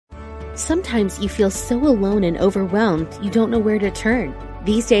Sometimes you feel so alone and overwhelmed you don't know where to turn.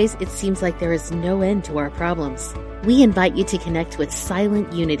 These days, it seems like there is no end to our problems. We invite you to connect with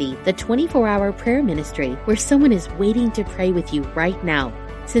Silent Unity, the 24-hour prayer ministry where someone is waiting to pray with you right now.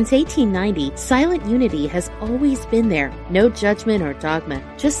 Since 1890, Silent Unity has always been there. No judgment or dogma,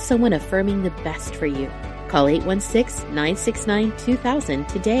 just someone affirming the best for you. Call 816-969-2000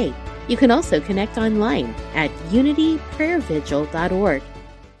 today. You can also connect online at unityprayervigil.org.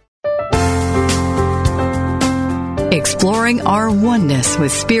 Exploring our oneness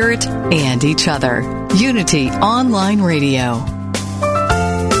with Spirit and each other. Unity Online Radio.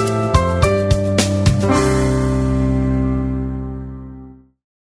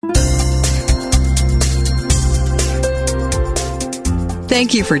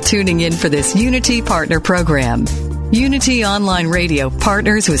 Thank you for tuning in for this Unity Partner Program. Unity Online Radio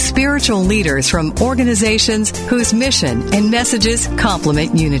partners with spiritual leaders from organizations whose mission and messages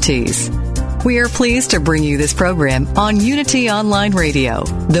complement Unity's. We are pleased to bring you this program on Unity Online Radio,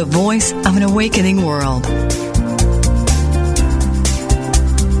 the voice of an awakening world.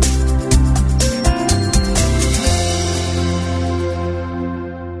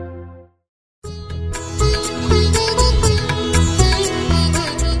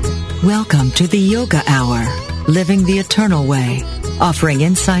 Welcome to the Yoga Hour, Living the Eternal Way, offering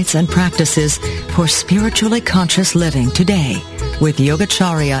insights and practices for spiritually conscious living today, with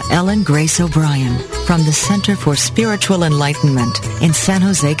Yogacharya Ellen Grace O'Brian from the Center for Spiritual Enlightenment in San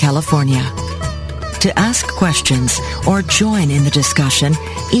Jose, California. To ask questions or join in the discussion,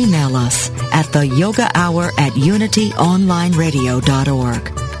 email us at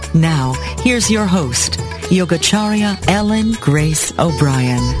theyogahour@unityonlineradio.org. Now, here's your host, Yogacharya Ellen Grace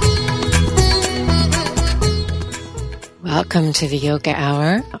O'Brian. Welcome to the Yoga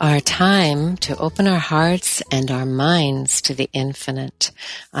Hour, our time to open our hearts and our minds to the infinite.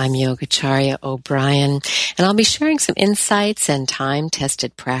 I'm Yogacharya O'Brian, and I'll be sharing some insights and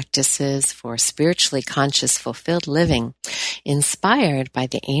time-tested practices for spiritually conscious, fulfilled living, inspired by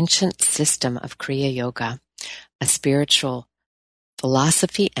the ancient system of Kriya Yoga, a spiritual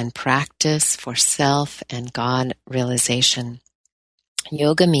philosophy and practice for self and God realization.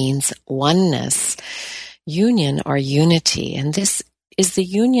 Yoga means oneness, union or unity, and this is the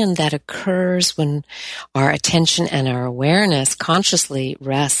union that occurs when our attention and our awareness consciously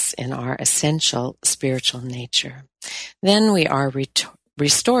rests in our essential spiritual nature. Then we are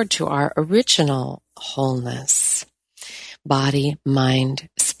restored to our original wholeness, body, mind,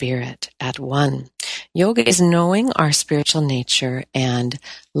 spirit at one. Yoga is knowing our spiritual nature and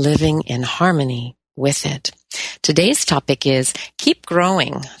living in harmony with it. Today's topic is Keep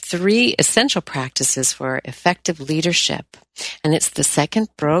Growing, 3 essential practices for effective leadership. And it's the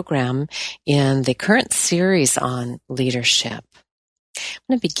second program in the current series on leadership. I'm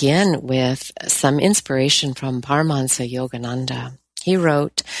going to begin with some inspiration from Paramahansa Yogananda. He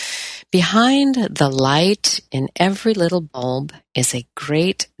wrote, "Behind the light in every little bulb is a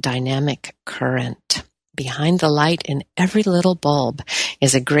great dynamic current." Behind the light in every little bulb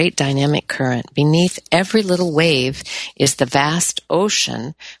is a great dynamic current. Beneath every little wave is the vast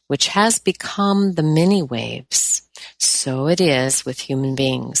ocean, which has become the many waves. So it is with human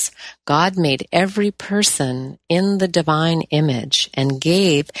beings. God made every person in the divine image and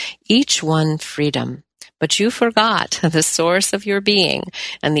gave each one freedom. But you forgot the source of your being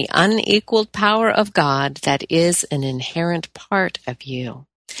and the unequaled power of God that is an inherent part of you.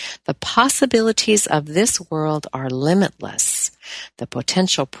 The possibilities of this world are limitless. The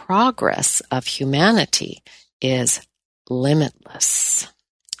potential progress of humanity is limitless.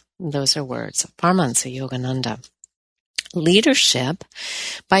 Those are words of Paramahansa Yogananda. Leadership,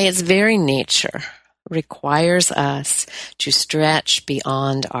 by its very nature, requires us to stretch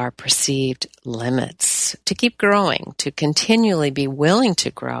beyond our perceived limits, to keep growing, to continually be willing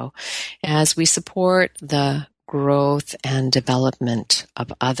to grow as we support the growth and development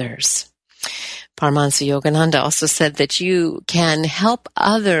of others. Paramahansa Yogananda also said that you can help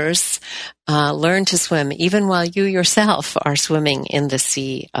others learn to swim even while you yourself are swimming in the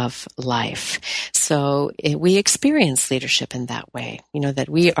sea of life. So we experience leadership in that way, that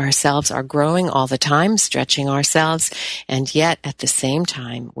we ourselves are growing all the time, stretching ourselves, and yet at the same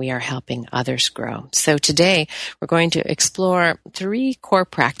time we are helping others grow. So today we're going to explore 3 core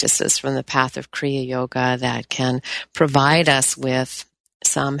practices from the path of Kriya Yoga that can provide us with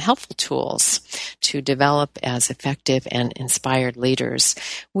some helpful tools to develop as effective and inspired leaders.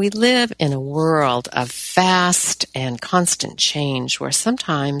 We live in a world of fast and constant change where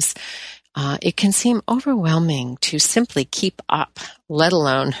sometimes it can seem overwhelming to simply keep up, let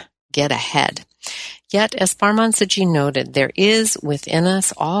alone get ahead. Yet, as Paramahansaji noted, there is within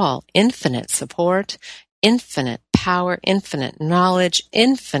us all infinite support, infinite power, infinite knowledge,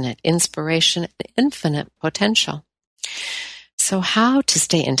 infinite inspiration, infinite potential. So how to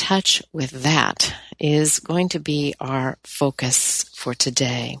stay in touch with that is going to be our focus for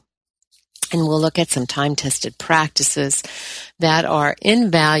today. And we'll look at some time-tested practices that are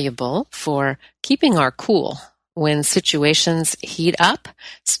invaluable for keeping our cool when situations heat up,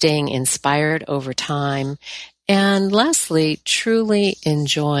 staying inspired over time, and lastly, truly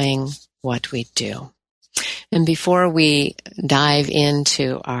enjoying what we do. And before we dive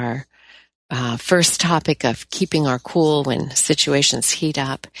into our first topic of keeping our cool when situations heat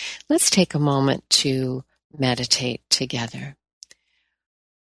up, let's take a moment to meditate together.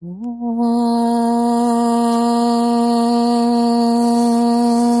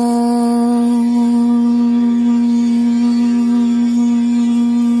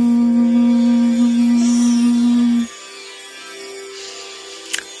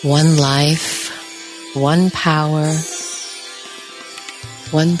 One life, one power,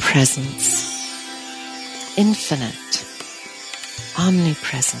 one presence, infinite,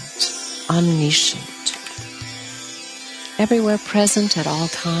 omnipresent, omniscient, everywhere present at all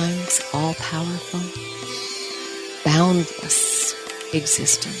times, all powerful, boundless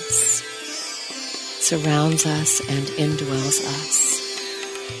existence, surrounds us and indwells us,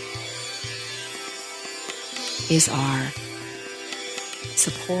 is our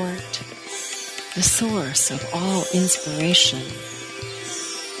support, the source of all inspiration,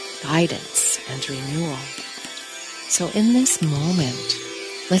 guidance, and renewal. So in this moment,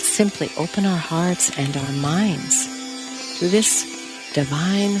 let's simply open our hearts and our minds to this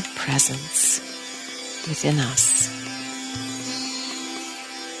divine presence within us.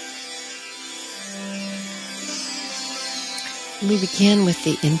 We begin with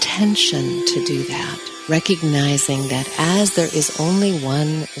the intention to do that, recognizing that as there is only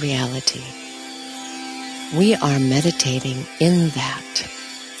one reality, we are meditating in that.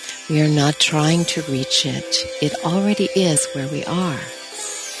 We are not trying to reach it. It already is where we are.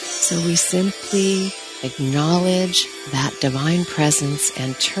 So we simply acknowledge that divine presence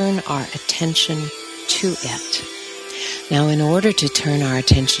and turn our attention to it. Now, in order to turn our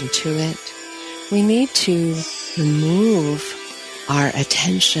attention to it, we need to remove our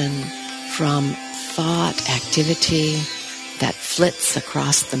attention from thought activity that flits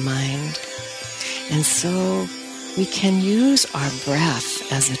across the mind. And so we can use our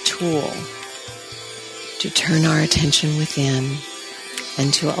breath as a tool to turn our attention within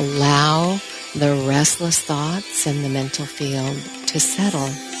and to allow the restless thoughts in the mental field to settle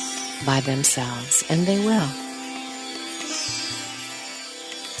by themselves, and they will.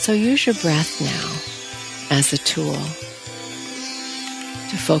 So use your breath now as a tool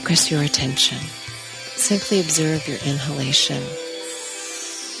to focus your attention. Simply observe your inhalation.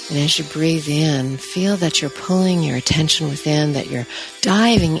 And as you breathe in, feel that you're pulling your attention within, that you're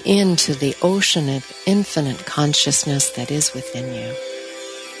diving into the ocean of infinite consciousness that is within you.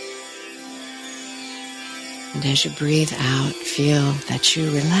 And as you breathe out, feel that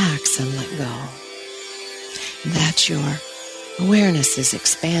you relax and let go. And that your awareness is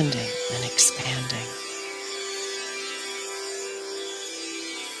expanding and expanding.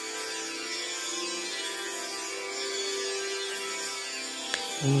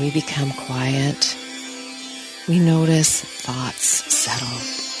 When we become quiet, we notice thoughts settle.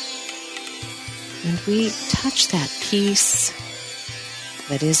 And we touch that peace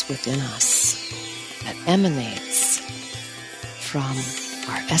that is within us, that emanates from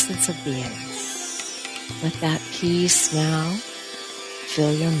our essence of being. Let that peace now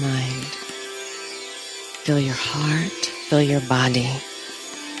fill your mind, fill your heart, fill your body.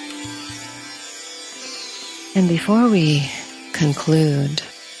 And before we conclude,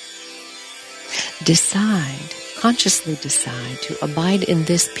 consciously decide to abide in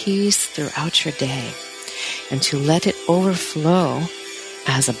this peace throughout your day and to let it overflow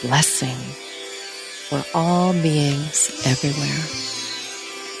as a blessing for all beings everywhere.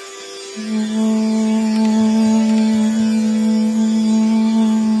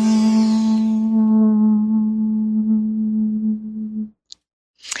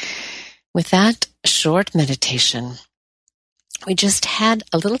 With that short meditation, we just had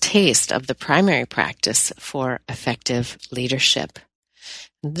a little taste of the primary practice for effective leadership.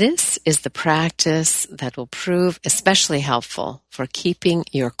 This is the practice that will prove especially helpful for keeping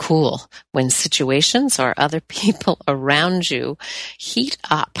your cool when situations or other people around you heat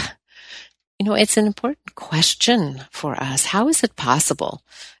up it's an important question for us. How is it possible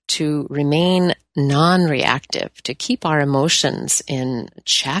to remain non-reactive, to keep our emotions in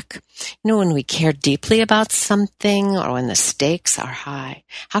check? When we care deeply about something or when the stakes are high,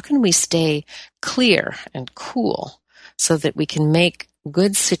 how can we stay clear and cool so that we can make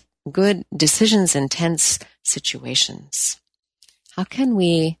good decisions in tense situations? How can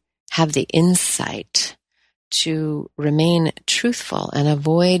we have the insight to remain truthful and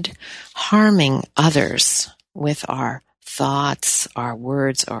avoid harming others with our thoughts, our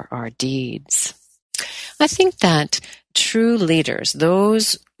words, or our deeds? I think that true leaders,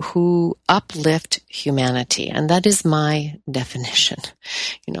 those who uplift humanity, and that is my definition.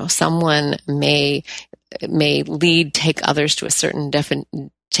 Someone may take others to a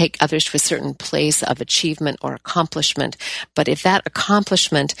certain place of achievement or accomplishment. But if that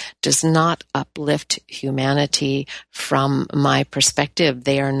accomplishment does not uplift humanity, from my perspective,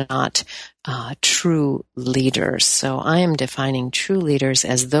 they are not true leaders. So I am defining true leaders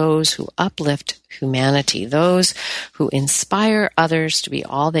as those who uplift humanity, those who inspire others to be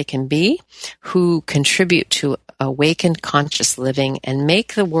all they can be, who contribute to awakened conscious living and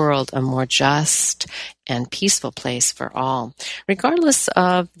make the world a more just and peaceful place for all, regardless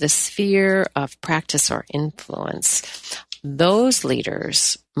of the sphere of practice or influence. Those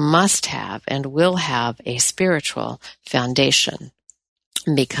leaders must have and will have a spiritual foundation,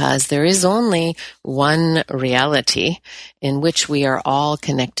 because there is only one reality in which we are all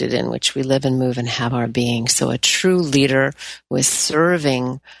connected, in which we live and move and have our being. So a true leader with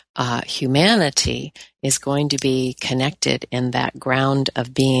serving humanity is going to be connected in that ground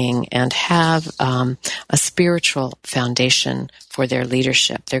of being and have a spiritual foundation for their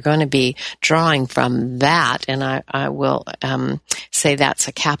leadership. They're going to be drawing from that, and I will say that's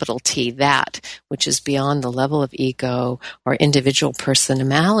a capital T, that, which is beyond the level of ego or individual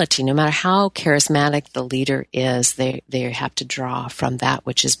personality. No matter how charismatic the leader is, they have to draw from that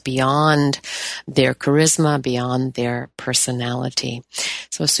which is beyond their charisma, beyond their personality.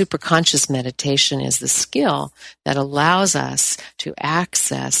 So superconscious meditation is the skill that allows us to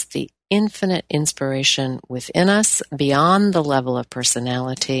access the infinite inspiration within us beyond the level of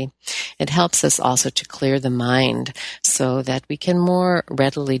personality. It helps us also to clear the mind so that we can more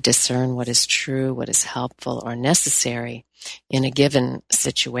readily discern what is true, what is helpful or necessary in a given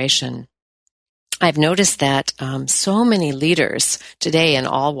situation. I've noticed that so many leaders today in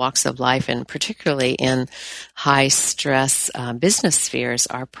all walks of life, and particularly in high-stress business spheres,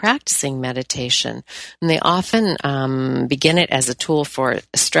 are practicing meditation. And they often begin it as a tool for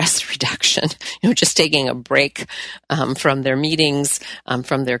stress reduction, just taking a break from their meetings,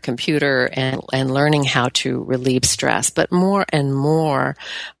 from their computer, and learning how to relieve stress. But more and more,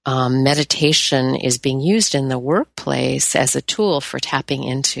 meditation is being used in the workplace as a tool for tapping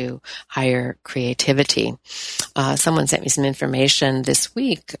into higher creativity. Someone sent me some information this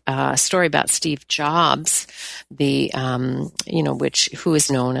week, a story about Steve Jobs, who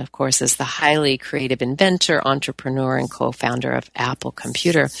is known, of course, as the highly creative inventor, entrepreneur, and co-founder of Apple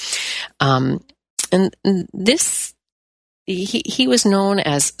Computer. And this, he was known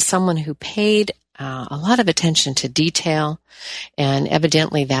as someone who paid a lot of attention to detail, and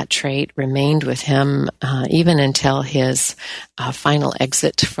evidently that trait remained with him even until his final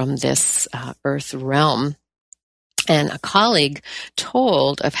exit from this earth realm. And a colleague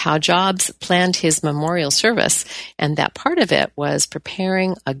told of how Jobs planned his memorial service, and that part of it was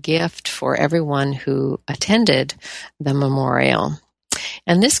preparing a gift for everyone who attended the memorial.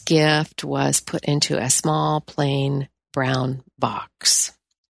 And this gift was put into a small, plain, brown box.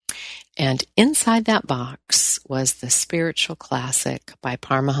 And inside that box was the spiritual classic by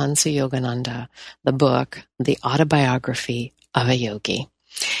Paramahansa Yogananda, the book, The Autobiography of a Yogi.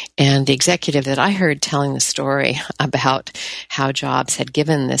 And the executive that I heard telling the story about how Jobs had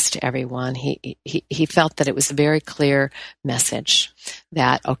given this to everyone, he felt that it was a very clear message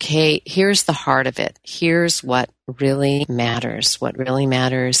that, okay, here's the heart of it. Here's what really matters. What really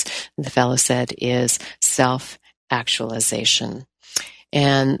matters, the fellow said, is self-actualization.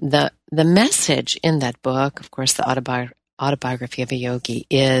 And the message in that book, of course, the Autobiography of a Yogi,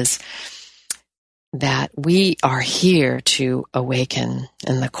 is that we are here to awaken,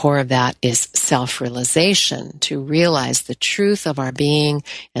 and the core of that is self-realization, to realize the truth of our being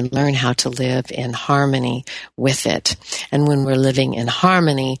and learn how to live in harmony with it. And when we're living in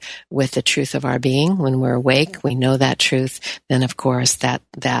harmony with the truth of our being, when we're awake, we know that truth, then of course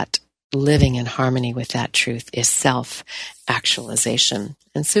that living in harmony with that truth is self-actualization.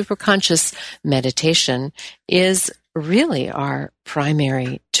 And superconscious meditation is really our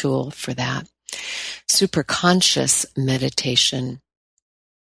primary tool for that. Superconscious meditation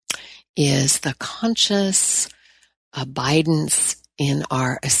is the conscious abidance in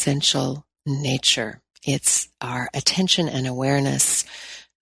our essential nature. It's our attention and awareness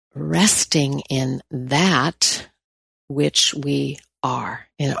resting in that which we are,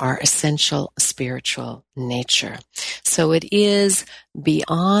 in our essential spiritual nature. So it is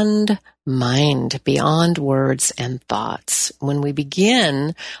beyond mind, beyond words and thoughts. When we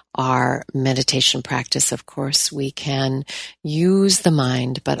begin our meditation practice, of course, we can use the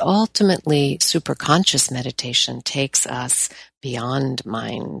mind, but ultimately superconscious meditation takes us beyond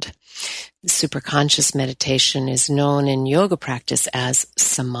mind. Superconscious meditation is known in yoga practice as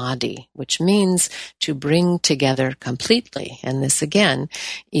samadhi, which means to bring together completely. And this again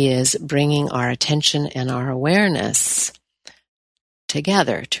is bringing our attention and our awareness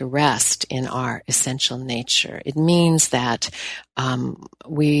together to rest in our essential nature. It means that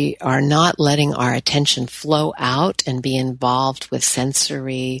we are not letting our attention flow out and be involved with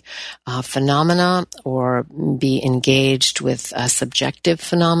sensory phenomena or be engaged with subjective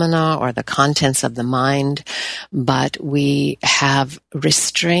phenomena or the contents of the mind, but we have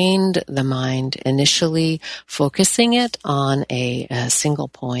restrained the mind, initially focusing it on a single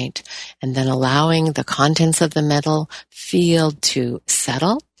point and then allowing the contents of the mental field to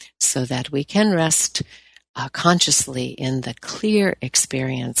settle so that we can rest consciously in the clear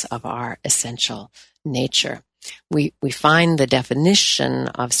experience of our essential nature. We find the definition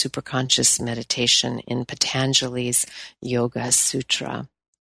of superconscious meditation in Patanjali's Yoga Sutra,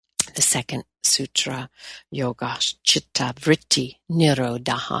 the second sutra, Yoga Chitta Vritti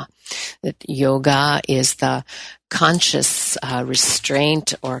Nirodha. That yoga is the conscious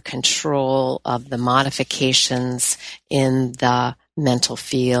restraint or control of the modifications in the mental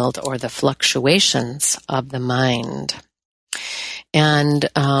field or the fluctuations of the mind. And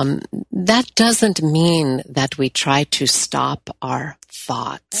that doesn't mean that we try to stop our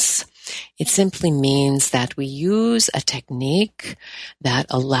thoughts. It simply means that we use a technique that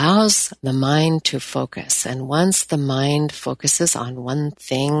allows the mind to focus. And once the mind focuses on one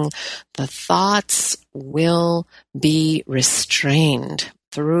thing, the thoughts will be restrained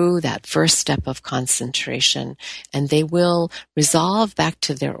through that first step of concentration, and they will resolve back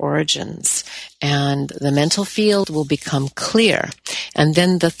to their origins, and the mental field will become clear. And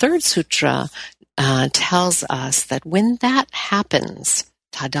then the third sutra tells us that when that happens,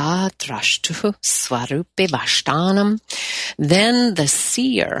 tada drashtu swarupe vashtanam, then the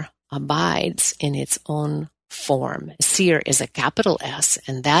seer abides in its own form. Seer is a capital S,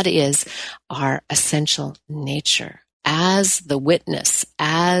 and that is our essential nature. As the witness,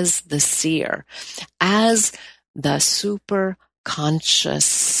 as the seer, as the super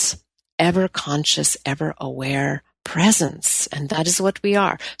conscious, ever aware presence. And that is what we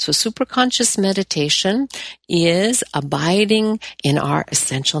are. So superconscious meditation is abiding in our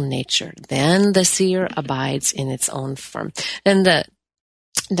essential nature. Then the seer abides in its own form. Then the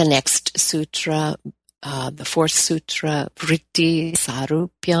next sutra, the fourth sutra, Vritti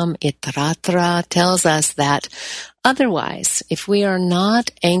Sarupyam Itaratra, tells us that otherwise, if we are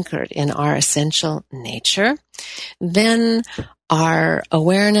not anchored in our essential nature, then our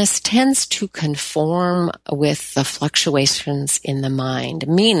awareness tends to conform with the fluctuations in the mind,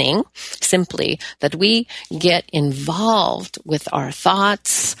 meaning simply that we get involved with our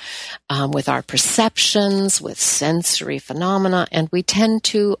thoughts, with our perceptions, with sensory phenomena, and we tend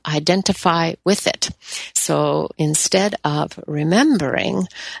to identify with it. So instead of remembering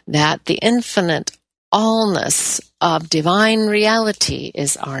that the infinite allness of divine reality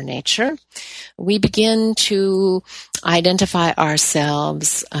is our nature, we begin to identify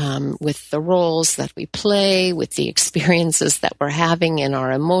ourselves with the roles that we play, with the experiences that we're having in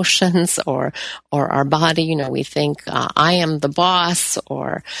our emotions or our body. You know, we think, I am the boss,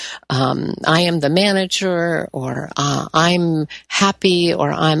 or I am the manager, or I'm happy,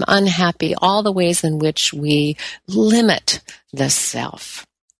 or I'm unhappy, all the ways in which we limit the self.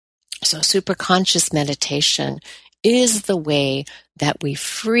 So superconscious meditation is the way that we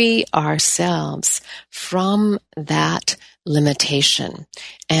free ourselves from that limitation.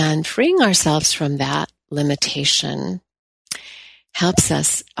 And freeing ourselves from that limitation helps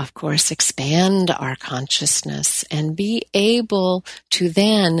us, of course, expand our consciousness and be able to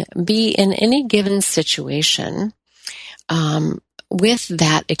then be in any given situation with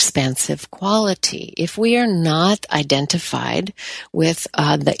that expansive quality. If we are not identified with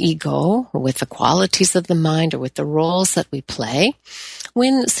the ego, or with the qualities of the mind, or with the roles that we play,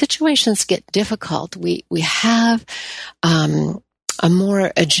 when situations get difficult, we have a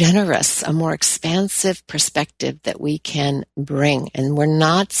more generous, a more expansive perspective that we can bring, and we're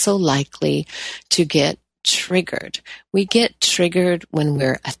not so likely to get triggered. We get triggered when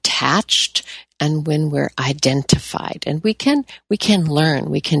we're attached and when we're identified. And we can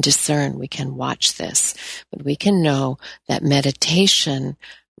learn, we can discern, we can watch this, but we can know that meditation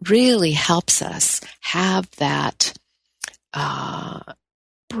really helps us have that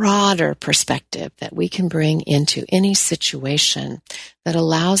broader perspective that we can bring into any situation that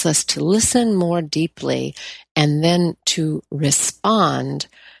allows us to listen more deeply and then to respond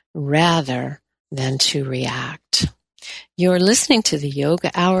rather than to react. You're listening to the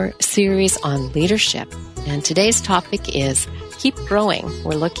Yoga Hour series on leadership, and today's topic is Keep Growing.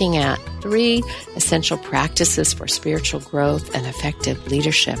 We're looking at 3 essential practices for spiritual growth and effective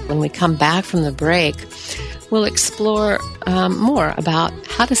leadership. When we come back from the break, we'll explore more about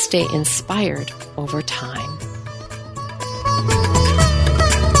how to stay inspired over time.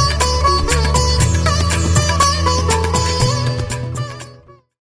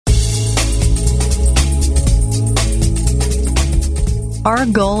 Our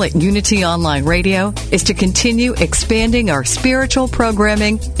goal at Unity Online Radio is to continue expanding our spiritual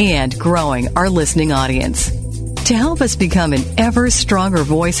programming and growing our listening audience. To help us become an ever stronger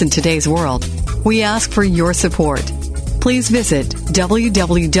voice in today's world, we ask for your support. Please visit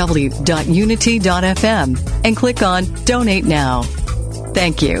www.unity.fm and click on Donate Now.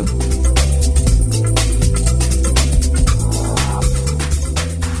 Thank you.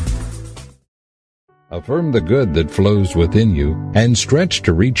 Affirm the good that flows within you and stretch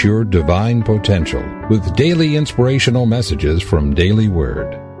to reach your divine potential with daily inspirational messages from Daily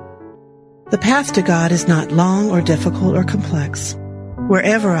Word. The path to God is not long or difficult or complex.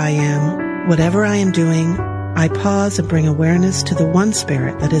 Wherever I am, whatever I am doing, I pause and bring awareness to the one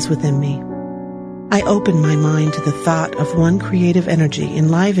spirit that is within me. I open my mind to the thought of one creative energy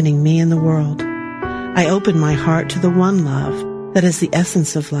enlivening me and the world. I open my heart to the one love that is the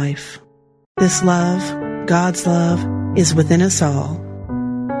essence of life. This love, God's love, is within us all.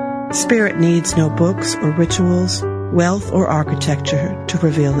 Spirit needs no books or rituals, wealth or architecture to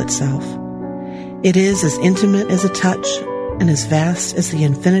reveal itself. It is as intimate as a touch and as vast as the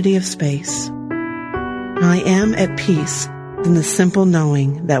infinity of space. I am at peace in the simple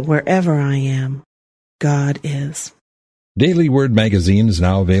knowing that wherever I am, God is. Daily Word magazine is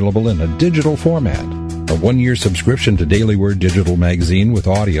now available in a digital format. A 1-year subscription to Daily Word digital magazine with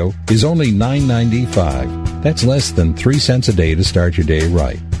audio is only $9.95. That's less than 3 cents a day to start your day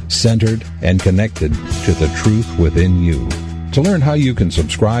right, centered and connected to the truth within you. To learn how you can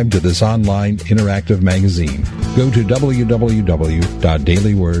subscribe to this online interactive magazine, go to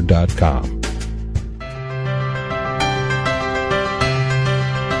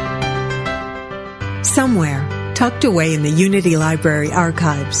www.dailyword.com. Somewhere, tucked away in the Unity Library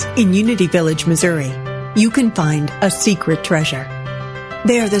archives in Unity Village, Missouri, you can find a secret treasure.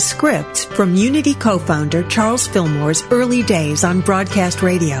 They are the scripts from Unity co-founder Charles Fillmore's early days on broadcast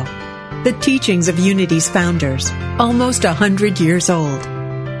radio. The teachings of Unity's founders, almost 100 years old.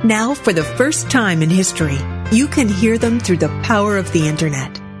 Now, for the first time in history, you can hear them through the power of the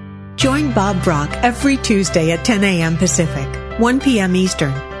Internet. Join Bob Brock every Tuesday at 10 a.m. Pacific, 1 p.m.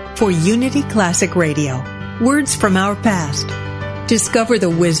 Eastern, for Unity Classic Radio, Words from Our Past. Discover the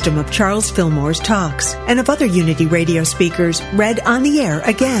wisdom of Charles Fillmore's talks and of other Unity radio speakers read on the air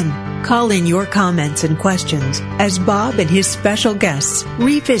again. Call in your comments and questions as Bob and his special guests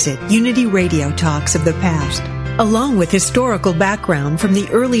revisit Unity radio talks of the past, along with historical background from the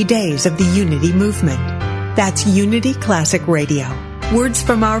early days of the Unity movement. That's Unity Classic Radio, Words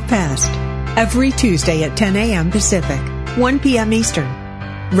from Our Past, every Tuesday at 10 a.m. Pacific, 1 p.m. Eastern,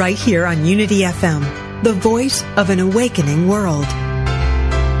 right here on Unity FM, the voice of an awakening world.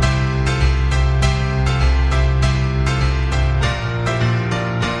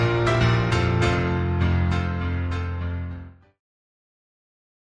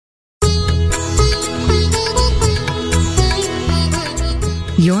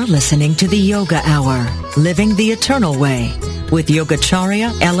 You're listening to the Yoga Hour, Living the Eternal Way, with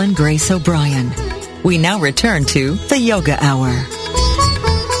Yogacharya Ellen Grace O'Brian. We now return to the Yoga Hour.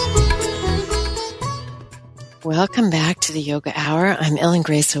 Welcome back to the Yoga Hour. I'm Ellen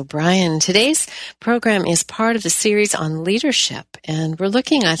Grace O'Brian. Today's program is part of the series on leadership, and we're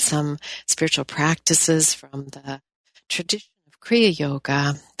looking at some spiritual practices from the tradition of Kriya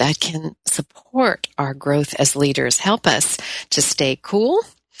Yoga that can support our growth as leaders, help us to stay cool,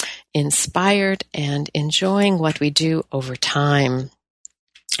 inspired, and enjoying what we do over time.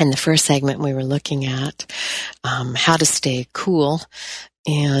 In the first segment, we were looking at how to stay cool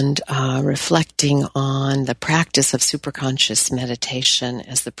and reflecting on the practice of superconscious meditation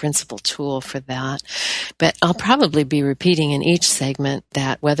as the principal tool for that. But I'll probably be repeating in each segment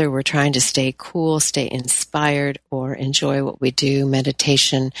that whether we're trying to stay cool, stay inspired, or enjoy what we do,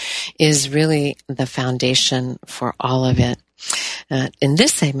 meditation is really the foundation for all of it. In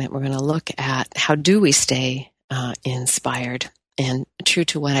this segment, we're going to look at how do we stay inspired. And true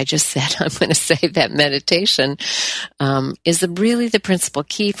to what I just said, I'm going to say that meditation is really the principal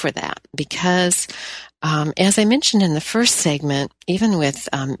key for that. Because as I mentioned in the first segment, even with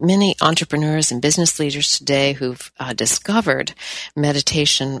many entrepreneurs and business leaders today who've discovered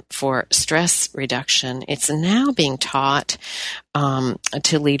meditation for stress reduction, it's now being taught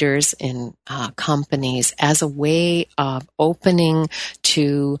to leaders in companies as a way of opening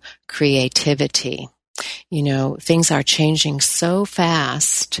to creativity. You know, things are changing so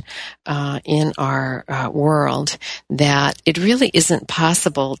fast in our world that it really isn't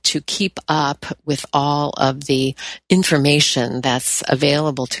possible to keep up with all of the information that's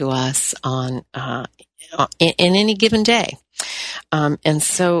available to us on in any given day. And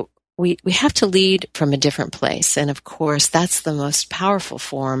so we have to lead from a different place. And of course, that's the most powerful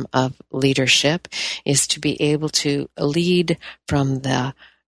form of leadership, is to be able to lead from the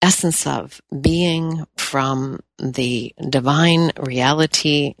essence of being, from the divine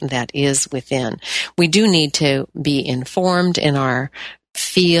reality that is within. We do need to be informed in our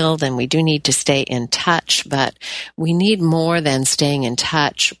field, and we do need to stay in touch, but we need more than staying in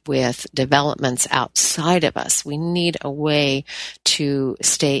touch with developments outside of us. We need a way to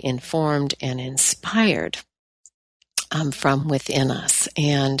stay informed and inspired from within us.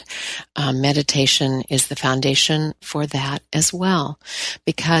 And meditation is the foundation for that as well.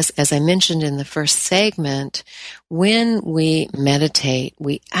 Because as I mentioned in the first segment, when we meditate,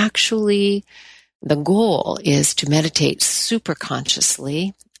 the goal is to meditate super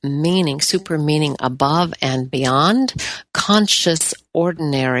consciously, meaning above and beyond conscious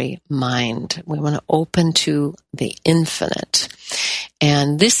ordinary mind. We want to open to the infinite.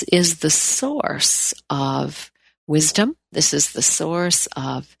 And this is the source of wisdom. This is the source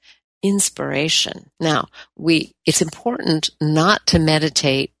of inspiration. Now, it's important not to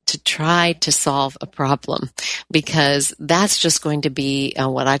meditate to try to solve a problem, because that's just going to be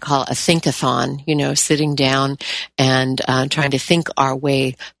what I call a think-a-thon, sitting down and trying to think our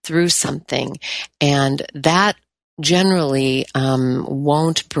way through something. And that generally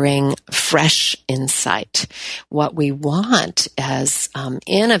won't bring fresh insight. What we want as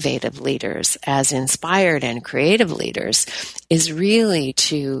innovative leaders, as inspired and creative leaders, is really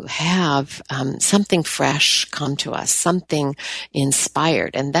to have something fresh come to us, something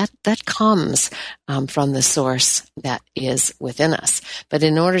inspired, and that comes from the source that is within us. But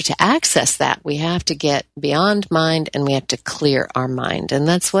in order to access that, we have to get beyond mind, and we have to clear our mind, and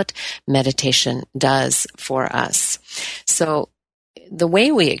that's what meditation does for us. So the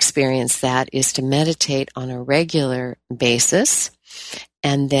way we experience that is to meditate on a regular basis,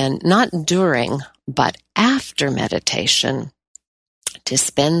 and then not during, but after meditation, to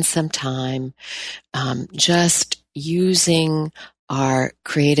spend some time just using our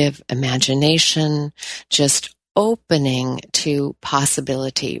creative imagination, just opening to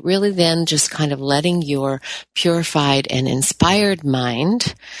possibility, really then just kind of letting your purified and inspired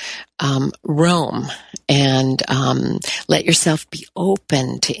mind roam and let yourself be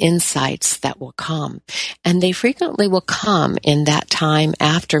open to insights that will come. And they frequently will come in that time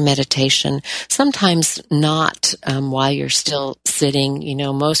after meditation, sometimes not while you're still sitting.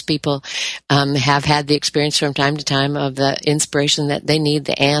 Most people have had the experience from time to time of the inspiration that they need,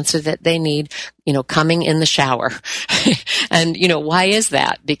 the answer that they need, coming in the shower. And, why is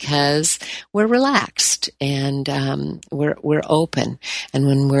that? Because we're relaxed and we're open. And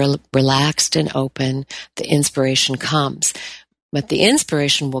when we're relaxed and open, the inspiration comes. But the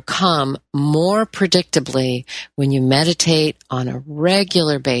inspiration will come more predictably when you meditate on a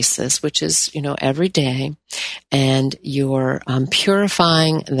regular basis, which is, every day, and you're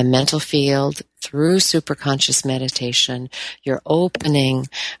purifying the mental field through superconscious meditation. You're opening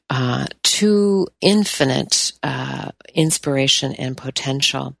to infinite inspiration and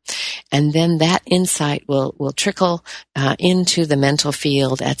potential. And then that insight will trickle into the mental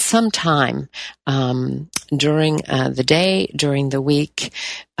field at some time during the day, during the week.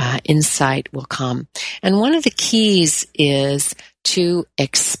 Insight will come. And one of the keys is to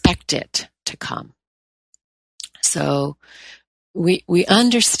expect it to come. So we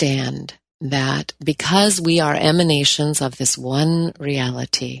understand that because we are emanations of this one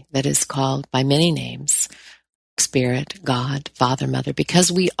reality that is called by many names, Spirit, God, Father, Mother,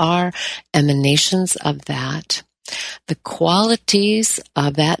 because we are emanations of that, The qualities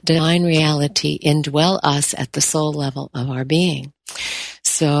of that divine reality indwell us at the soul level of our being.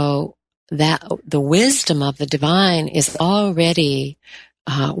 So that the wisdom of the divine is already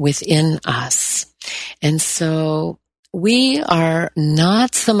within us. And so we are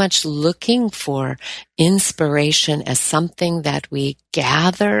not so much looking for inspiration as something that we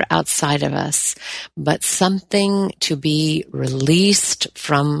gather outside of us, but something to be released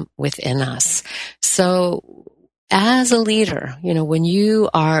from within us. So as a leader, when you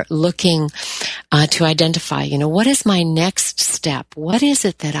are looking to identify, what is my next step? What is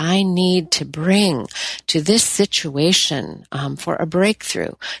it that I need to bring to this situation for a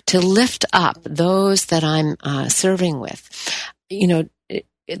breakthrough, to lift up those that I'm serving with?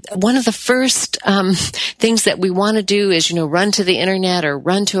 One of the first things that we want to do is, run to the internet or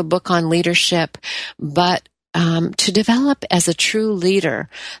run to a book on leadership. But to develop as a true leader,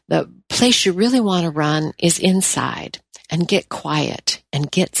 the place you really want to run is inside, and get quiet and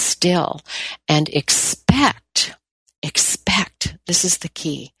get still and expect. This is the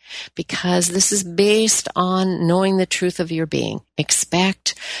key, because this is based on knowing the truth of your being.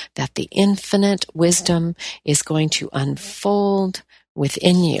 Expect that the infinite wisdom is going to unfold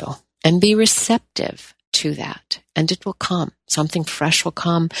within you, and be receptive to that. And it will come. Something fresh will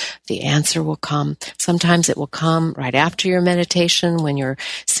come. The answer will come. Sometimes it will come right after your meditation, when you're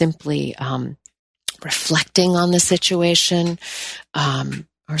simply reflecting on the situation.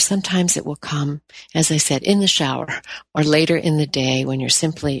 Or sometimes it will come, as I said, in the shower or later in the day when you're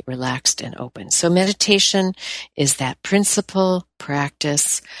simply relaxed and open. So meditation is that principal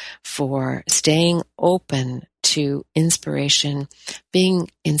practice for staying open to inspiration,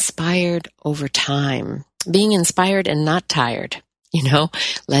 being inspired over time, being inspired and not tired,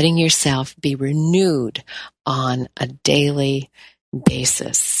 letting yourself be renewed on a daily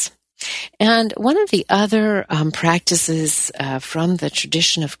basis. And one of the other practices from the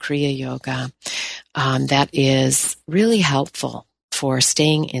tradition of Kriya Yoga that is really helpful for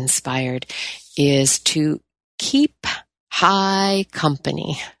staying inspired is to keep high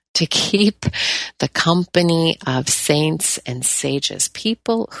company, to keep the company of saints and sages,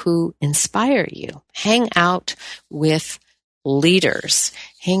 people who inspire you. Hang out with leaders.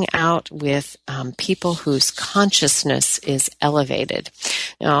 Hang out with people whose consciousness is elevated.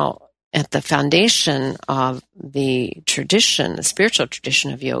 Now, at the foundation of the tradition, the spiritual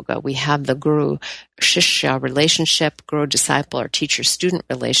tradition of yoga, we have the guru-shishya relationship, guru-disciple or teacher-student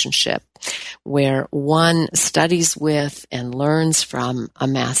relationship, where one studies with and learns from a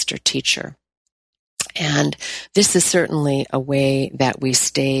master teacher. And this is certainly a way that we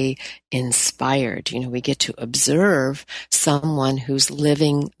stay inspired. We get to observe someone who's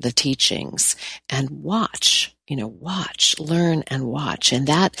living the teachings and watch, learn and watch. And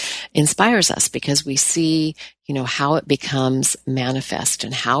that inspires us because we see, how it becomes manifest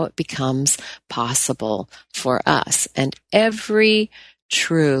and how it becomes possible for us. And every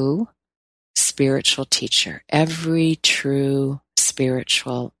true spiritual teacher, every true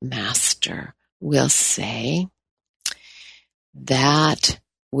spiritual master will say, that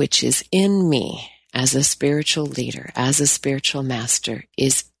which is in me as a spiritual leader, as a spiritual master,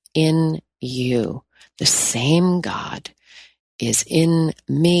 is in you. The same God is in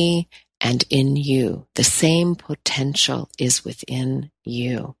me and in you. The same potential is within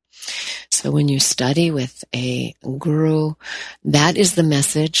you. So when you study with a guru, that is the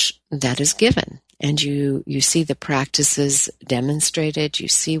message that is given. And you see the practices demonstrated. You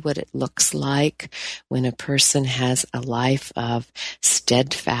see what it looks like when a person has a life of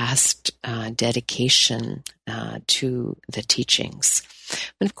steadfast dedication to the teachings.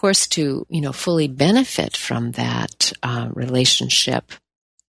 And of course, to fully benefit from that relationship,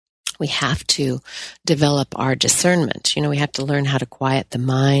 we have to develop our discernment. We have to learn how to quiet the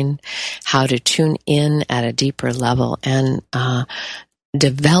mind, how to tune in at a deeper level, and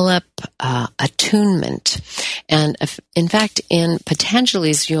develop attunement. And in fact, in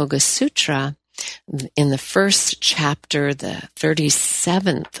Patanjali's Yoga Sutra, in the first chapter, the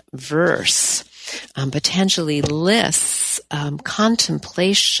 37th verse, Patanjali lists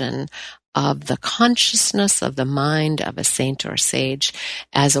contemplation of the consciousness of the mind of a saint or sage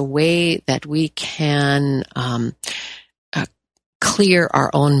as a way that we can clear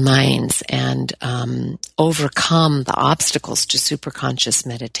our own minds and overcome the obstacles to superconscious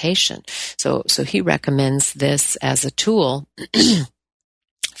meditation. So he recommends this as a tool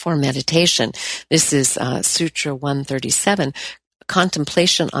for meditation. This is Sutra 137,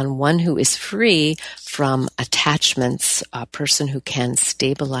 contemplation on one who is free from attachments, a person who can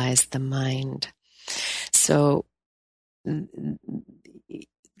stabilize the mind. So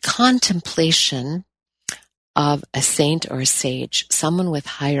contemplation of a saint or a sage, someone with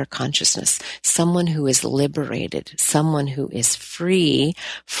higher consciousness, someone who is liberated, someone who is free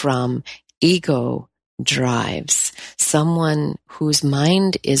from ego drives, someone whose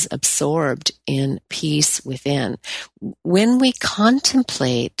mind is absorbed in peace within. When we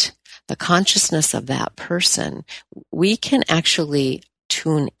contemplate the consciousness of that person, we can actually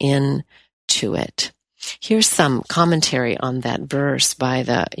tune in to it. Here's some commentary on that verse by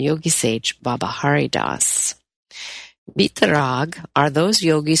the yogi sage Baba Haridas. Vitarag are those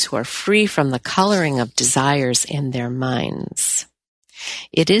yogis who are free from the coloring of desires in their minds.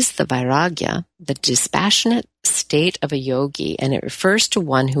 It is the vairagya, the dispassionate state of a yogi, and it refers to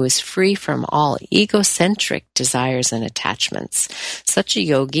one who is free from all egocentric desires and attachments. Such a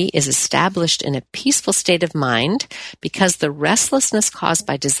yogi is established in a peaceful state of mind because the restlessness caused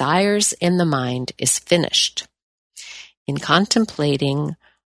by desires in the mind is finished. In contemplating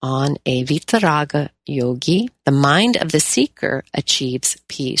on a vitaraga yogi, the mind of the seeker achieves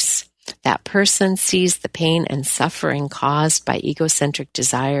peace. That person sees the pain and suffering caused by egocentric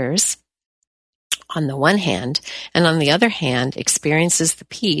desires on the one hand, and on the other hand, experiences the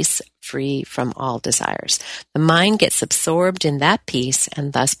peace free from all desires. The mind gets absorbed in that peace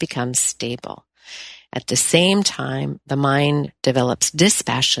and thus becomes stable. At the same time, the mind develops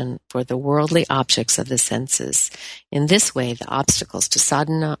dispassion for the worldly objects of the senses. In this way, the obstacles to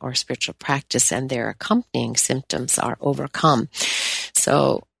sadhana or spiritual practice and their accompanying symptoms are overcome.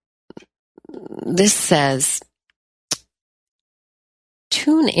 So, this says,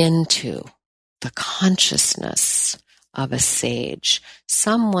 tune into the consciousness of a sage,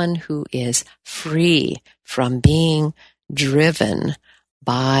 someone who is free from being driven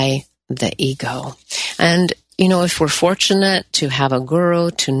by the ego. And, if we're fortunate to have a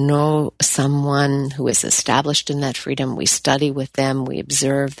guru, to know someone who is established in that freedom, we study with them, we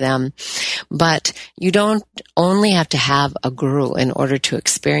observe them. But you don't only have to have a guru in order to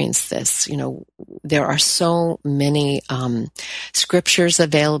experience this. There are so many scriptures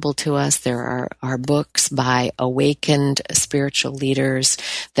available to us. There are books by awakened spiritual leaders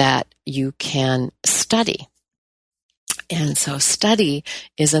that you can study. And so study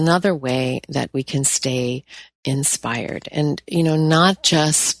is another way that we can stay inspired. And, not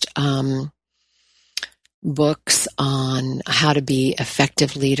just books on how to be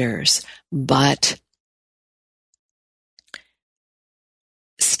effective leaders, but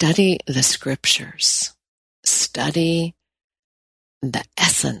study the scriptures, study the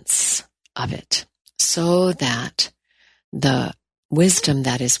essence of it, so that the wisdom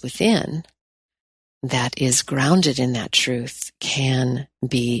that is within, that is grounded in that truth, can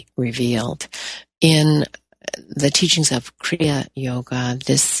be revealed. In the teachings of Kriya Yoga,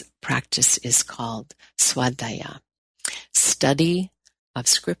 this practice is called swadhyaya, study of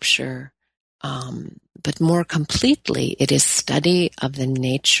scripture, but more completely, it is study of the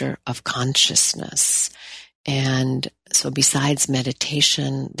nature of consciousness. And so besides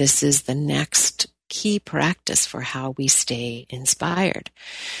meditation, this is the next key practice for how we stay inspired.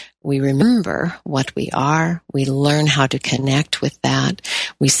 We remember what we are. We learn how to connect with that.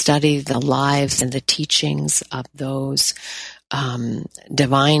 We study the lives and the teachings of those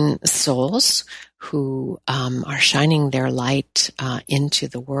divine souls who are shining their light into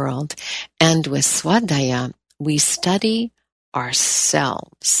the world. And with swadhyaya, we study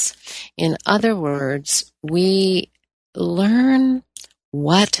ourselves. In other words, we learn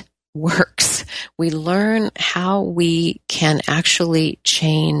what works. We learn how we can actually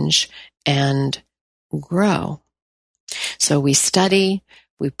change and grow. So we study,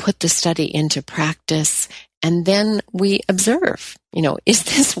 we put the study into practice, and then we observe, is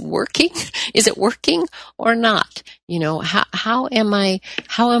this working? Is it working or not? How am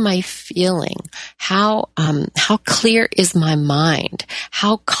I feeling? How clear is my mind?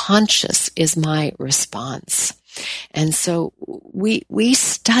 How conscious is my response? And so we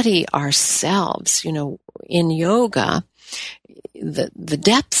study ourselves. In yoga, the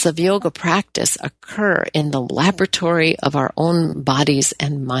depths of yoga practice occur in the laboratory of our own bodies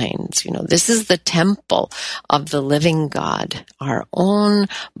and minds. This is the temple of the living God, our own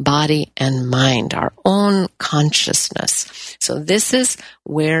body and mind, our own consciousness. So this is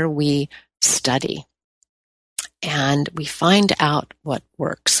where we study. And we find out what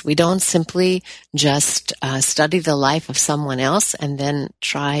works. We don't simply just study the life of someone else and then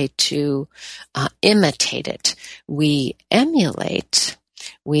try to imitate it. We emulate.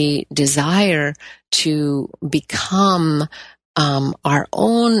 We desire to become our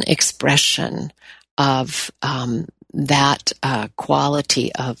own expression of that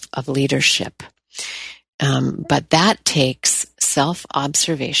quality of leadership. But that takes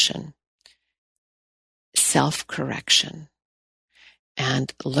self-observation, self-correction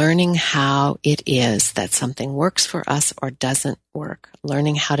and learning how it is that something works for us or doesn't work,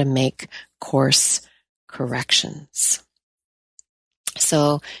 learning how to make course corrections.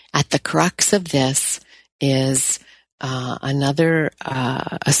 So at the crux of this is another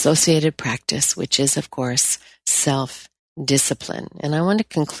associated practice, which is, of course, self-discipline. And I want to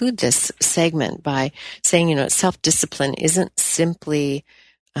conclude this segment by saying, self-discipline isn't simply,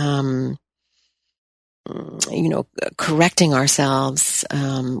 correcting ourselves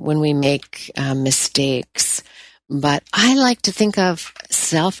when we make mistakes. But I like to think of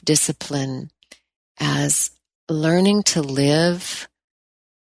self-discipline as learning to live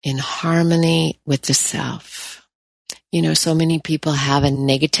in harmony with the self. So many people have a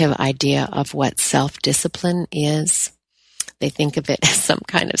negative idea of what self-discipline is. They think of it as some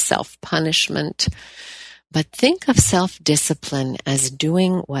kind of self-punishment. But think of self-discipline as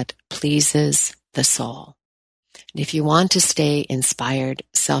doing what pleases the soul. And if you want to stay inspired,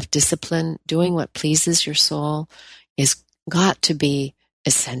 self-discipline, doing what pleases your soul, is got to be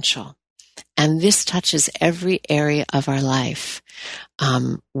essential. And this touches every area of our life.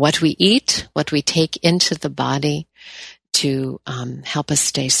 What we eat, what we take into the body to help us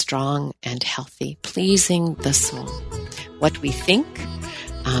stay strong and healthy, pleasing the soul. What we think,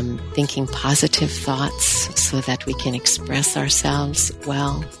 thinking positive thoughts so that we can express ourselves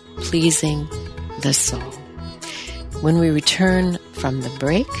well, pleasing the soul. When we return from the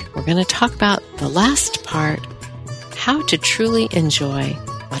break, we're going to talk about the last part, how to truly enjoy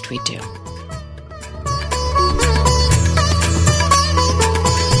what we do.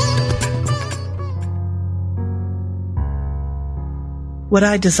 What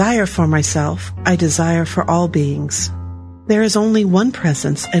I desire for myself, I desire for all beings. There is only one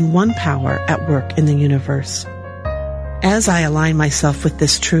presence and one power at work in the universe. As I align myself with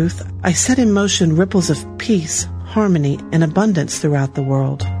this truth, I set in motion ripples of peace, harmony, and abundance throughout the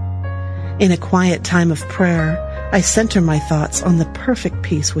world. In a quiet time of prayer, I center my thoughts on the perfect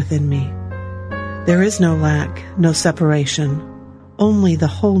peace within me. There is no lack, no separation, only the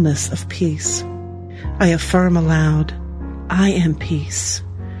wholeness of peace. I affirm aloud, I am peace.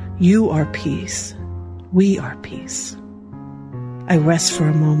 You are peace. We are peace. I rest for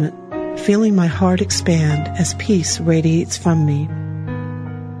a moment, feeling my heart expand as peace radiates from me.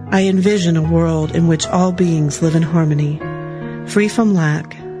 I envision a world in which all beings live in harmony, free from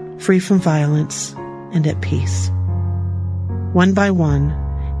lack, free from violence, and at peace. One by one,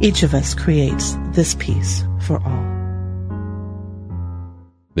 each of us creates this peace for all.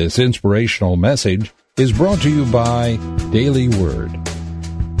 This inspirational message is brought to you by Daily Word.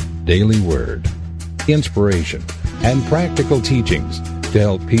 Daily Word. Inspiration and practical teachings to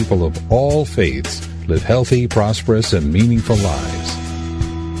help people of all faiths live healthy, prosperous, and meaningful lives.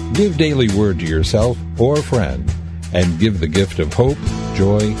 Give Daily Word to yourself or a friend and give the gift of hope,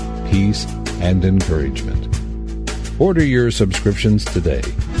 joy, peace, and encouragement. Order your subscriptions today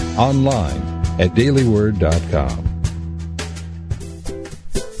online at dailyword.com.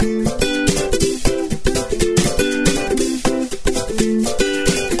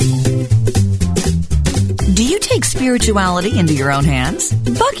 Spirituality into your own hands?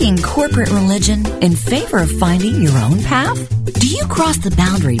 Bucking corporate religion in favor of finding your own path? Do you cross the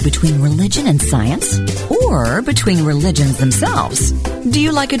boundary between religion and science? Or between religions themselves? Do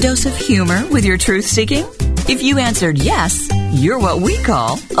you like a dose of humor with your truth-seeking? If you answered yes, you're what we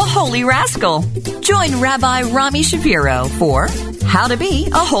call a holy rascal. Join Rabbi Rami Shapiro for How to Be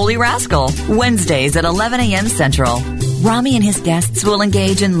a Holy Rascal, Wednesdays at 11 a.m. Central. Rami and his guests will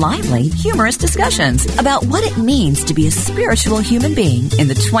engage in lively, humorous discussions about what it means to be a spiritual human being in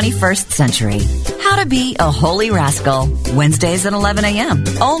the 21st century. How to Be a Holy Rascal, Wednesdays at 11 a.m.,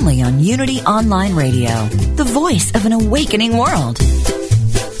 only on Unity Online Radio, the voice of an awakening world.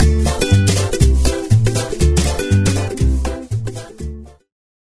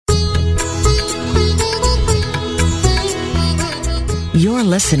 You're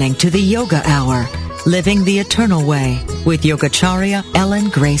listening to the Yoga Hour, Living the Eternal Way, with Yogacharya Ellen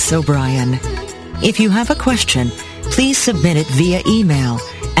Grace O'Brian. If you have a question, please submit it via email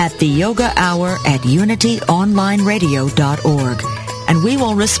at theyogahour@unityonlineradio.org, and we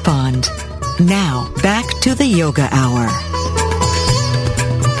will respond. Now, back to the Yoga Hour.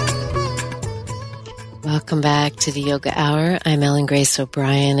 Welcome back to the Yoga Hour. I'm Ellen Grace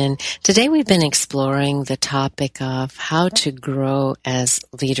O'Brian, and today we've been exploring the topic of how to grow as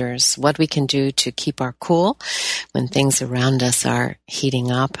leaders, what we can do to keep our cool when things around us are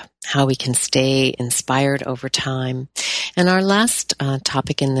heating up, how we can stay inspired over time. And our last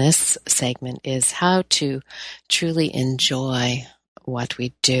topic in this segment is how to truly enjoy what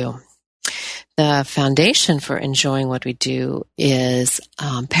we do. the foundation for enjoying what we do is,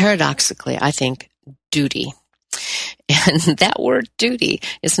 paradoxically, I think, duty. And that word duty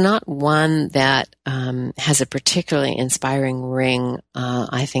is not one that has a particularly inspiring ring,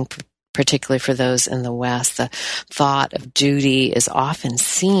 I think, particularly for those in the West. The thought of duty is often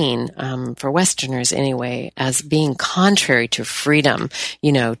seen, for Westerners anyway, as being contrary to freedom.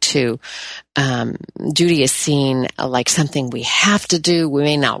 Duty is seen like something we have to do. We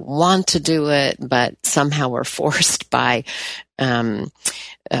may not want to do it, but somehow we're forced by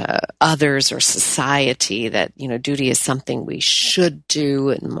others or society that, duty is something we should do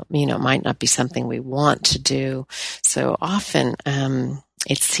and, might not be something we want to do. So often,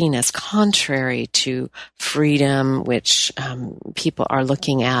 it's seen as contrary to freedom, which people are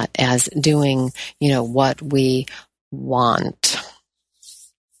looking at as doing, what we want.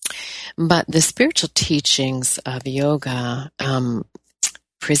 But the spiritual teachings of yoga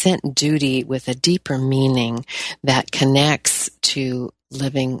present duty with a deeper meaning that connects to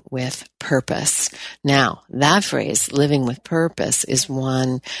living with purpose. Now, that phrase, living with purpose, is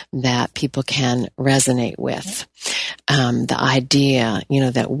one that people can resonate with. The idea,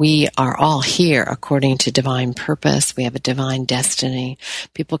 that we are all here according to divine purpose. We have a divine destiny.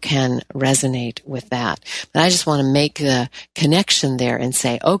 People can resonate with that. But I just want to make the connection there and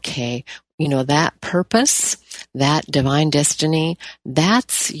say, okay, that purpose, that divine destiny,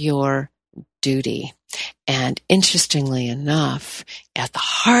 that's your duty. And interestingly enough, at the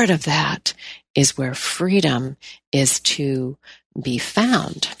heart of that is where freedom is to be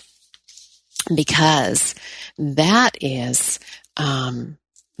found. Because that is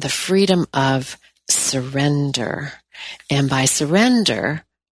the freedom of surrender. And by surrender,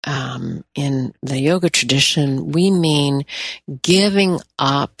 in the yoga tradition, we mean giving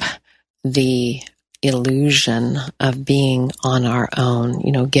up the illusion of being on our own,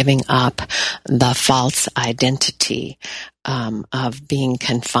 giving up the false identity of being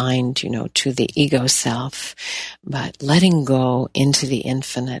confined, to the ego self, but letting go into the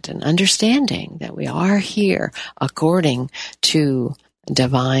infinite and understanding that we are here according to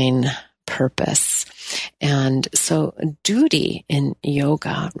divine purpose. And so duty in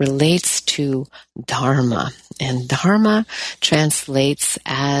yoga relates to dharma, and dharma translates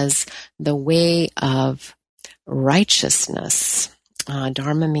as the way of righteousness.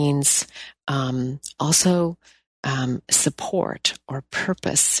 Dharma means also support or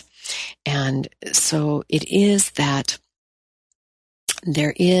purpose. And so it is that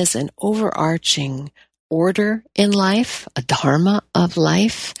there is an overarching order in life, a dharma of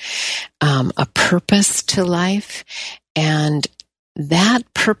life, a purpose to life. And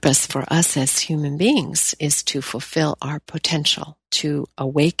that purpose for us as human beings is to fulfill our potential, to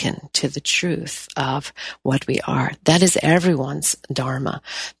awaken to the truth of what we are. That is everyone's dharma,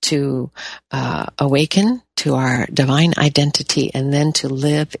 to awaken to our divine identity and then to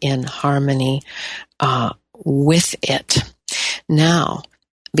live in harmony with it. Now,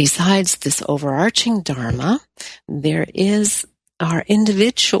 besides this overarching dharma, there is our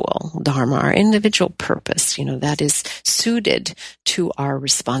individual dharma, our individual purpose, that is suited to our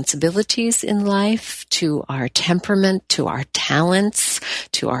responsibilities in life, to our temperament, to our talents,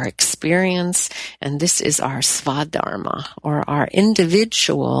 to our experience. And this is our svadharma, or our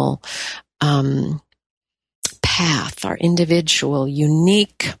individual path, our individual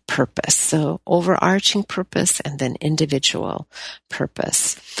unique purpose. So overarching purpose and then individual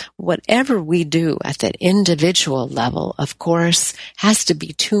purpose. Whatever we do at that individual level, of course, has to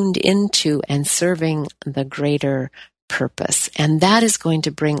be tuned into and serving the greater purpose. And that is going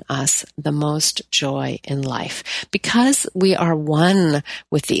to bring us the most joy in life. Because we are one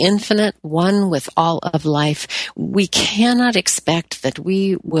with the infinite, one with all of life, we cannot expect that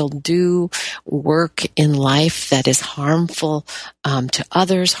we will do work in life that is harmful to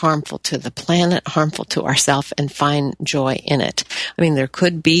others, harmful to the planet, harmful to ourselves, and find joy in it. I mean, there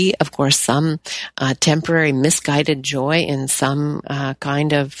could be, of course, some temporary misguided joy in some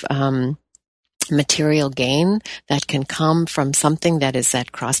kind of material gain that can come from something that is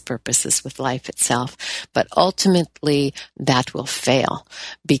at cross purposes with life itself. But ultimately, that will fail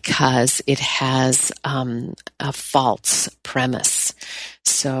because it has a false premise.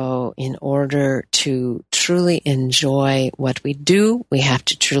 So in order to truly enjoy what we do, we have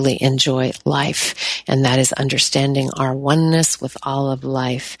to truly enjoy life. And that is understanding our oneness with all of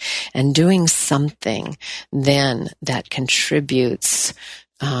life and doing something then that contributes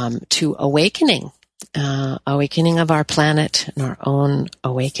to awakening of our planet and our own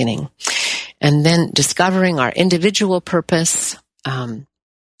awakening. And then discovering our individual purpose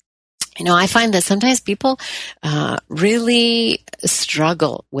I find that sometimes people really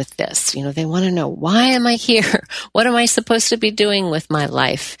struggle with this. They want to know, why am I here? What am I supposed to be doing with my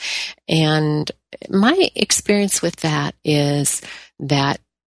life? And my experience with that is that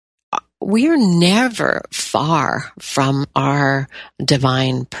we're never far from our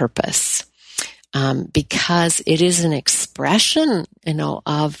divine purpose, because it is an expression,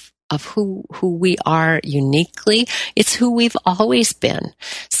 of who we are uniquely. It's who we've always been.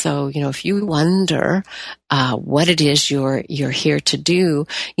 So, if you wonder what it is you're here to do,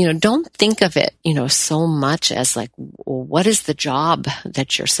 don't think of it, so much as like, well, what is the job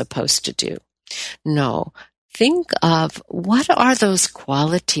that you're supposed to do? No, think of what are those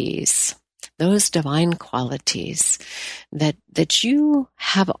qualities, those divine qualities that you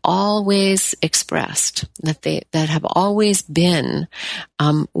have always expressed, that have always been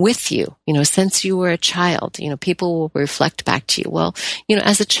with you, since you were a child. People will reflect back to you. Well,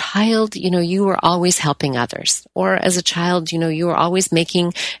 as a child, you were always helping others, or as a child, you were always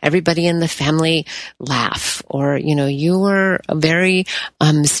making everybody in the family laugh, or you were very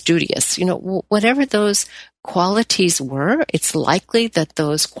studious. Whatever those qualities were, it's likely that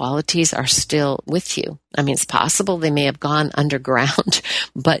those qualities are still with you. I mean, it's possible they may have gone underground,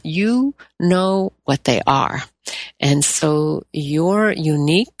 but you know what they are. And so your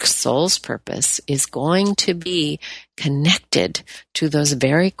unique soul's purpose is going to be connected to those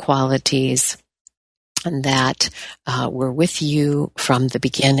very qualities that were with you from the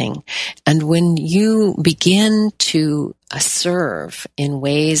beginning. And when you begin to serve in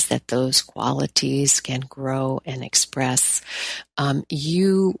ways that those qualities can grow and express,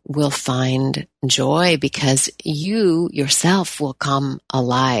 you will find joy, because you yourself will come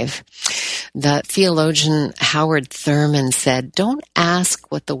alive. The theologian Howard Thurman said, "Don't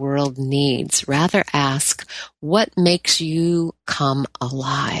ask what the world needs, rather ask what makes you come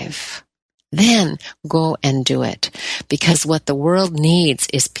alive. Then go and do it, because what the world needs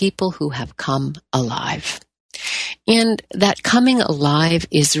is people who have come alive." And that coming alive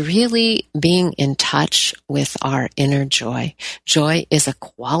is really being in touch with our inner joy. Joy is a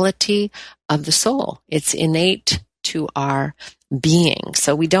quality of the soul. It's innate to our being.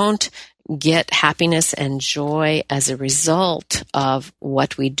 So we don't get happiness and joy as a result of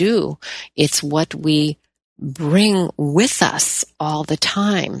what we do. It's what we bring with us all the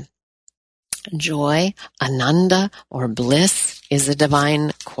time. Joy, ananda, or bliss is a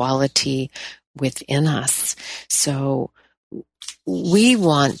divine quality within us. So we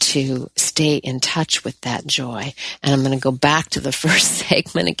want to stay in touch with that joy. And I'm going to go back to the first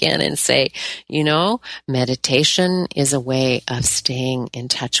segment again and say, meditation is a way of staying in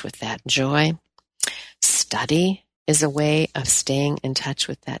touch with that joy. Study is a way of staying in touch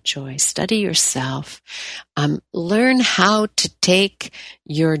with that joy. Study yourself. Learn how to take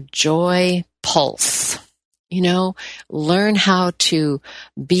your joy pulse. Learn how to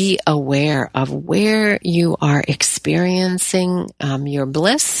be aware of where you are experiencing your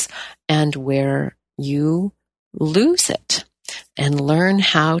bliss and where you lose it, and learn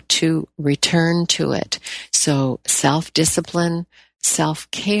how to return to it. So self-discipline,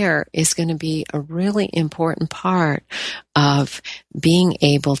 self-care is going to be a really important part of being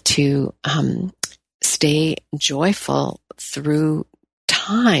able to stay joyful through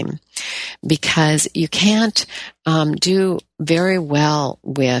time, because you can't do very well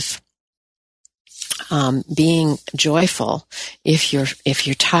with being joyful if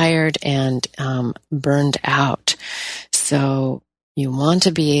you're tired and burned out. So you want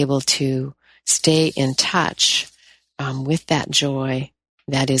to be able to stay in touch with that joy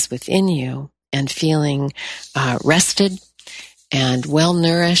that is within you, and feeling rested and well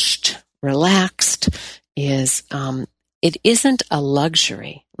nourished, relaxed is it isn't a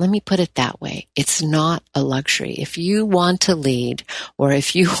luxury. Let me put it that way. It's not a luxury. If you want to lead, or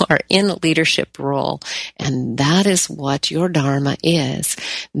if you are in a leadership role, and that is what your dharma is,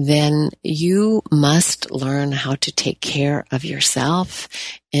 then you must learn how to take care of yourself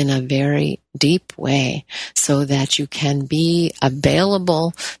in a very deep way, so that you can be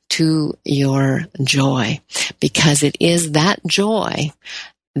available to your joy, because it is that joy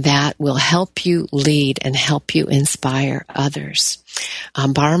that will help you lead and help you inspire others.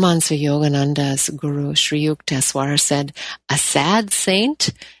 Paramahansa Yogananda's guru, Sri Yukteswar, said, "A sad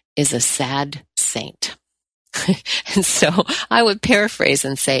saint is a sad saint." And so I would paraphrase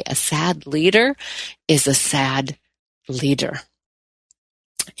and say, a sad leader is a sad leader.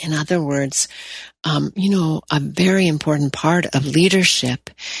 In other words, a very important part of leadership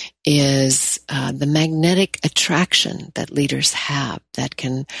is the magnetic attraction that leaders have that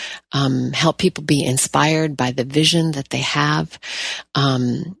can help people be inspired by the vision that they have.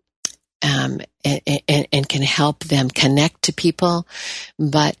 and can help them connect to people.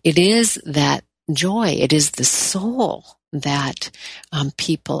 But it is that joy, it is the soul that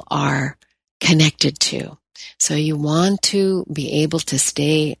people are connected to. So you want to be able to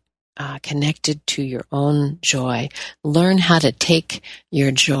stay connected to your own joy. Learn how to take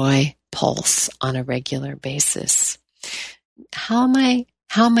your joy pulse on a regular basis. How am I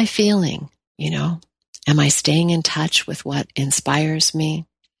feeling? Am I staying in touch with what inspires me?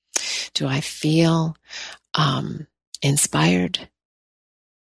 Do I feel inspired?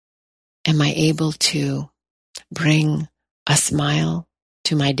 Am I able to bring a smile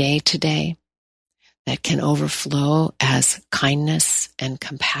to my day today that can overflow as kindness and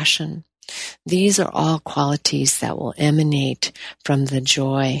compassion? These are all qualities that will emanate from the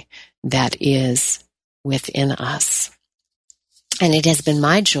joy that is within us. And it has been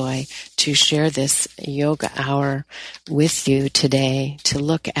my joy to share this yoga hour with you today, to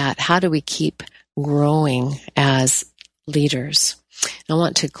look at how do we keep growing as leaders. And I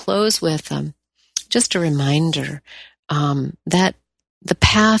want to close with just a reminder that the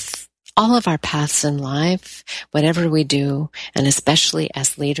path, all of our paths in life, whatever we do, and especially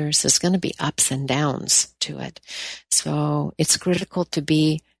as leaders, there's going to be ups and downs to it. So it's critical to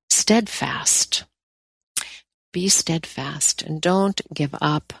be steadfast. Be steadfast and don't give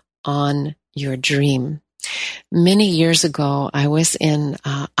up on your dream. Many years ago, I was in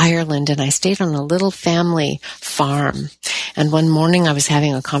Ireland and I stayed on a little family farm. And one morning I was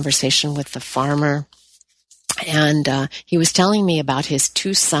having a conversation with the farmer, and he was telling me about his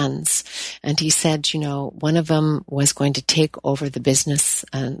two sons. And he said, one of them was going to take over the business,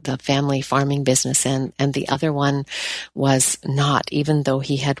 the family farming business, and the other one was not, even though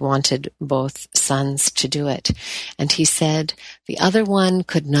he had wanted both sons to do it. And he said the other one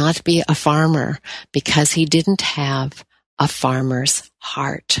could not be a farmer because he didn't have a farmer's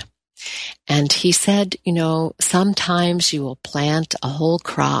heart. And he said, sometimes you will plant a whole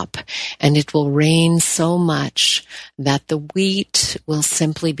crop and it will rain so much that the wheat will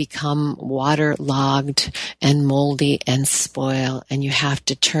simply become waterlogged and moldy and spoil, and you have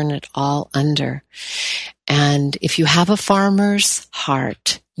to turn it all under. And if you have a farmer's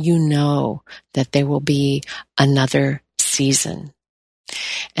heart, you know that there will be another season.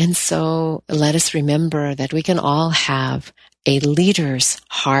 And so let us remember that we can all have a leader's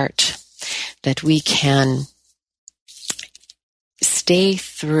heart, that we can stay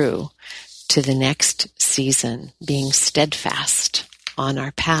through to the next season, being steadfast on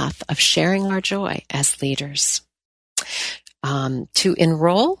our path of sharing our joy as leaders. To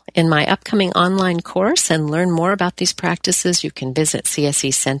enroll in my upcoming online course and learn more about these practices, you can visit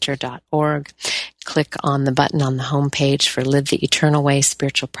csecenter.org. Click on the button on the homepage for Live the Eternal Way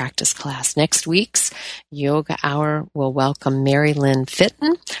Spiritual Practice class. Next week's Yoga Hour will welcome Mary Lynn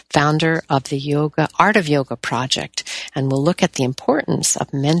Fitton, founder of the Art of Yoga Project, and we'll look at the importance of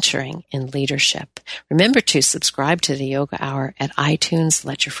mentoring in leadership. Remember to subscribe to the Yoga Hour at iTunes.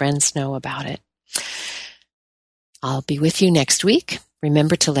 Let your friends know about it. I'll be with you next week.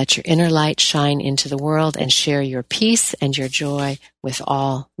 Remember to let your inner light shine into the world and share your peace and your joy with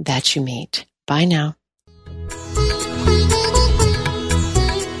all that you meet. Bye now.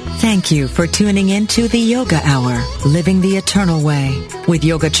 Thank you for tuning in to the Yoga Hour, Living the Eternal Way, with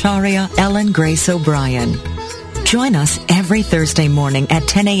Yogacharya Ellen Grace O'Brian. Join us every Thursday morning at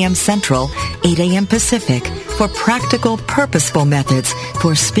 10 a.m. Central, 8 a.m. Pacific for practical, purposeful methods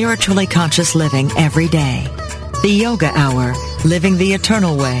for spiritually conscious living every day. The Yoga Hour, Living the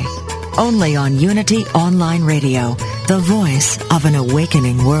Eternal Way, only on Unity Online Radio, the voice of an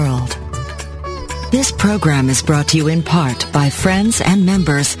awakening world. This program is brought to you in part by friends and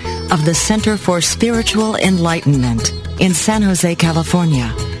members of the Center for Spiritual Enlightenment in San Jose,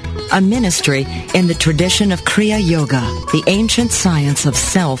 California, a ministry in the tradition of Kriya Yoga, the ancient science of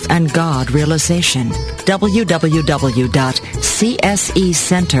self and God realization.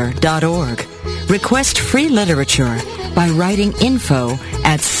 www.csecenter.org. Request free literature by writing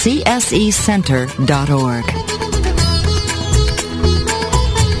info@csecenter.org.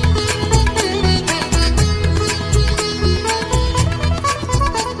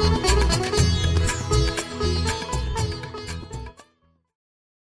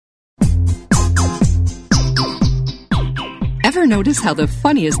 Ever notice how the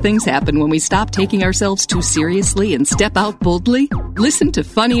funniest things happen when we stop taking ourselves too seriously and step out boldly? Listen to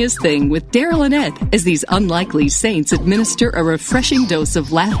Funniest Thing with Daryl and Ed as these unlikely saints administer a refreshing dose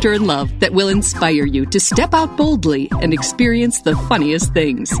of laughter and love that will inspire you to step out boldly and experience the funniest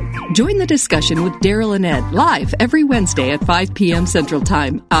things. Join the discussion with Daryl and Ed live every Wednesday at 5 p.m. Central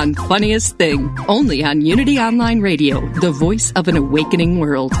Time on Funniest Thing, only on Unity Online Radio, the voice of an awakening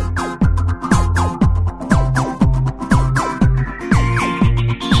world.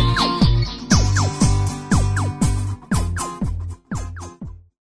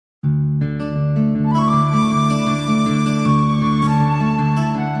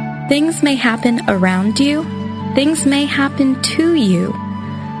 Things may happen around you, things may happen to you,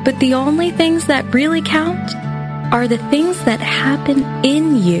 but the only things that really count are the things that happen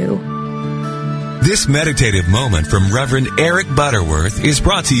in you. This meditative moment from Reverend Eric Butterworth is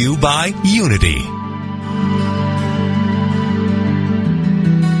brought to you by Unity.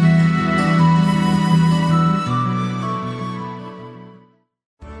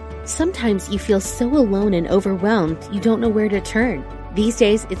 Sometimes you feel so alone and overwhelmed you don't know where to turn. These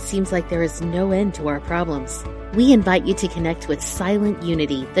days, it seems like there is no end to our problems. We invite you to connect with Silent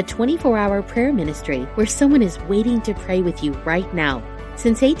Unity, the 24-hour prayer ministry where someone is waiting to pray with you right now.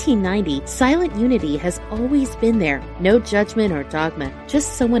 Since 1890, Silent Unity has always been there. No judgment or dogma,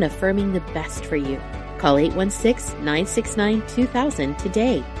 just someone affirming the best for you. Call 816-969-2000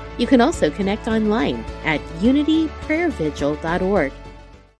 today. You can also connect online at unityprayervigil.org.